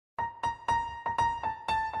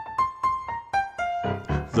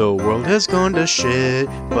The world has gone to shit,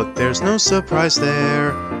 but there's no surprise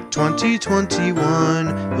there.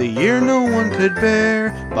 2021, the year no one could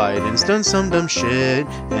bear. Biden's done some dumb shit,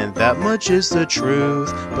 and that much is the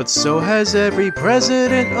truth. But so has every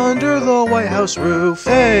president under the White House roof.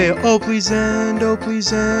 Hey, oh please end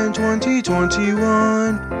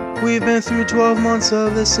 2021. We've been through 12 months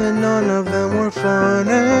of this and none of them were fun.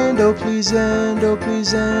 And oh please end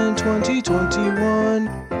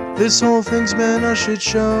 2021. This whole thing's been a shit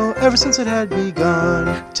show ever since it had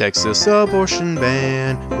begun. Texas abortion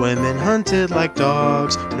ban, women hunted like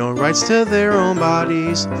dogs, no rights to their own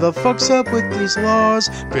bodies. The fuck's up with these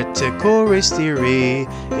laws? Critical race theory,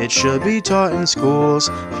 it should be taught in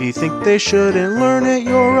schools. If you think they shouldn't learn it,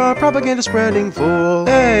 you're a propaganda spreading fool.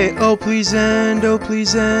 Hey, oh please end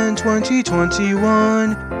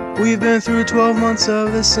 2021. We've been through 12 months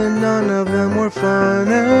of this and none of them were fun.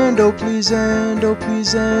 And oh please end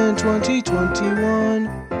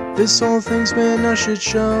 2021. This whole thing's been a shit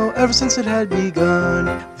show ever since it had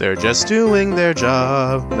begun. They're just doing their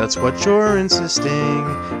job, that's what you're insisting.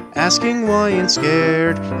 Asking why and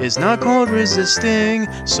scared is not called resisting.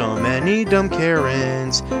 So many dumb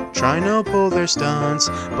Karens trying to pull their stunts,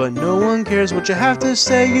 but no one cares what you have to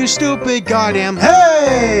say, you stupid goddamn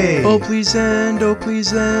hey! Oh please end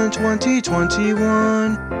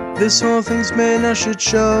 2021. This whole thing's been a shit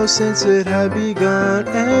show since it had begun.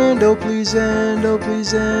 And oh please end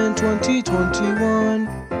 2021.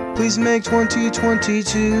 Please make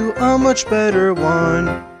 2022 a much better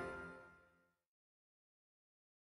one.